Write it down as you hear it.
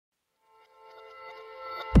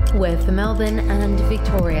We're for Melbourne and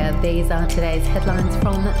Victoria. These are today's headlines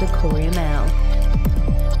from the Courier Mail.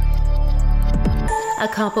 A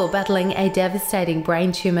couple battling a devastating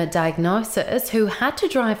brain tumour diagnosis who had to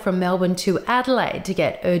drive from Melbourne to Adelaide to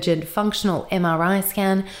get urgent functional MRI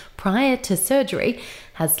scan prior to surgery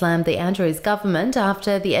has slammed the Andrews government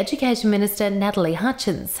after the Education Minister Natalie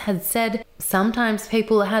Hutchins had said sometimes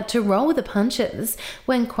people had to roll with the punches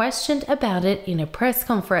when questioned about it in a press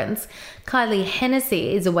conference. Kylie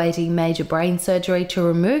Hennessy is awaiting major brain surgery to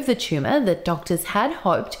remove the tumour that doctors had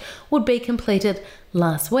hoped would be completed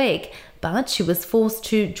last week, but she was forced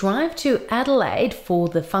to drive to Adelaide for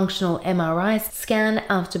the functional MRI scan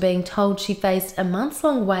after being told she faced a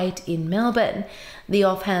months-long wait in Melbourne. The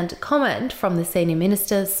offhand comment from the senior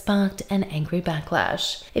minister sparked an angry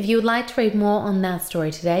backlash. If you would like to read more on that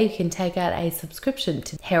story today, you can take out a subscription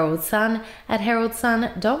to Herald Sun at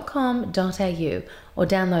heraldsun.com.au or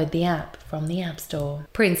download the app from the App Store.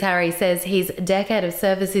 Prince Harry says his decade of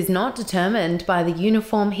service is not determined by the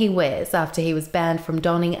uniform he wears after he was banned from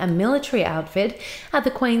donning a military outfit at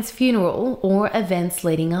the Queen's funeral or events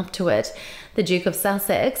leading up to it. The Duke of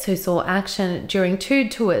Sussex, who saw action during 2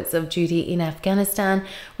 tours of duty in Afghanistan,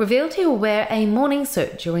 revealed he will wear a morning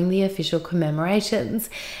suit during the official commemorations.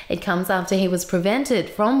 It comes after he was prevented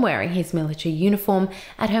from wearing his military uniform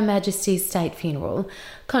at Her Majesty's state funeral.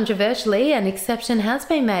 Controversially, an exception has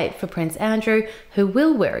been made for Prince Andrew, who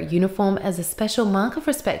will wear a uniform as a special mark of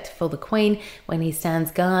respect for the Queen when he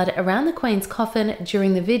stands guard around the Queen's coffin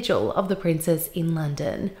during the vigil of the Princess in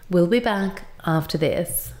London. We'll be back after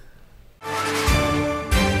this.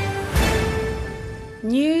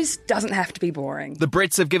 News doesn't have to be boring. The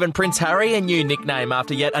Brits have given Prince Harry a new nickname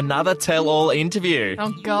after yet another tell-all interview.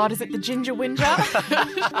 Oh God, is it the Ginger Whinger?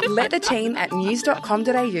 Let the team at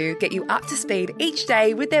news.com.au get you up to speed each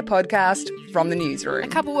day with their podcast, From the Newsroom. A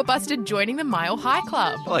couple were busted joining the Mile High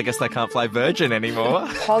Club. Well, I guess they can't play Virgin anymore.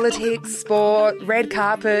 Politics, sport, red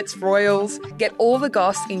carpets, royals. Get all the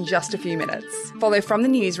goss in just a few minutes. Follow From the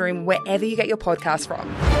Newsroom wherever you get your podcast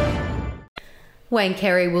from. Wayne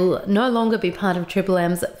Carey will no longer be part of Triple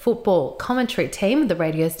M's football commentary team, the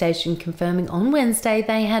radio station confirming on Wednesday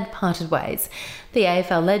they had parted ways. The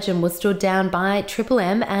AFL legend was stood down by Triple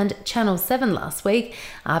M and Channel 7 last week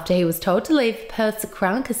after he was told to leave Perth's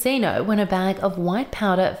Crown Casino when a bag of white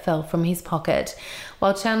powder fell from his pocket.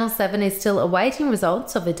 While Channel 7 is still awaiting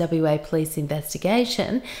results of a WA police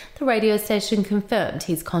investigation, the radio station confirmed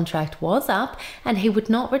his contract was up and he would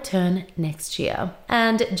not return next year.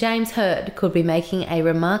 And James Hird could be making a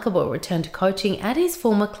remarkable return to coaching at his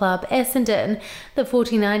former club Essendon. The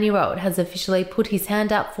 49-year-old has officially put his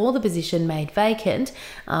hand up for the position made vacant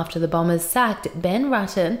after the Bombers sacked Ben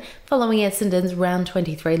Rutten following Essendon's round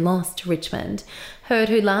 23 loss to Richmond. Hird,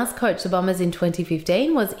 who last coached the Bombers in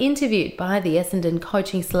 2015, was interviewed by the Essendon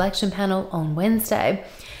coaching selection panel on Wednesday.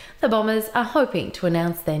 The Bombers are hoping to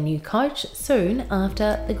announce their new coach soon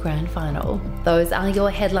after the grand final. Those are your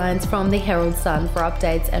headlines from the Herald Sun. For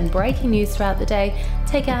updates and breaking news throughout the day,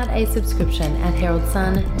 take out a subscription at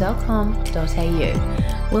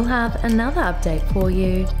heraldsun.com.au. We'll have another update for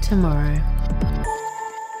you tomorrow.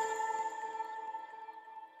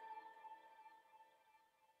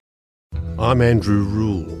 I'm Andrew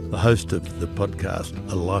Rule, the host of the podcast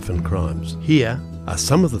A Life and Crimes. Here are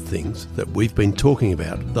some of the things that we've been talking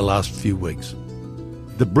about the last few weeks.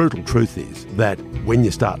 The brutal truth is that when you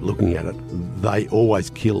start looking at it, they always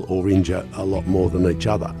kill or injure a lot more than each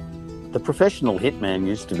other. The professional hitman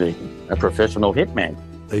used to be a professional hitman.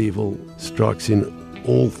 Evil strikes in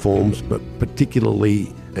all forms, but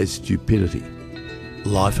particularly as stupidity.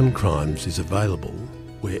 Life and Crimes is available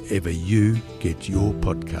wherever you get your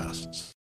podcasts.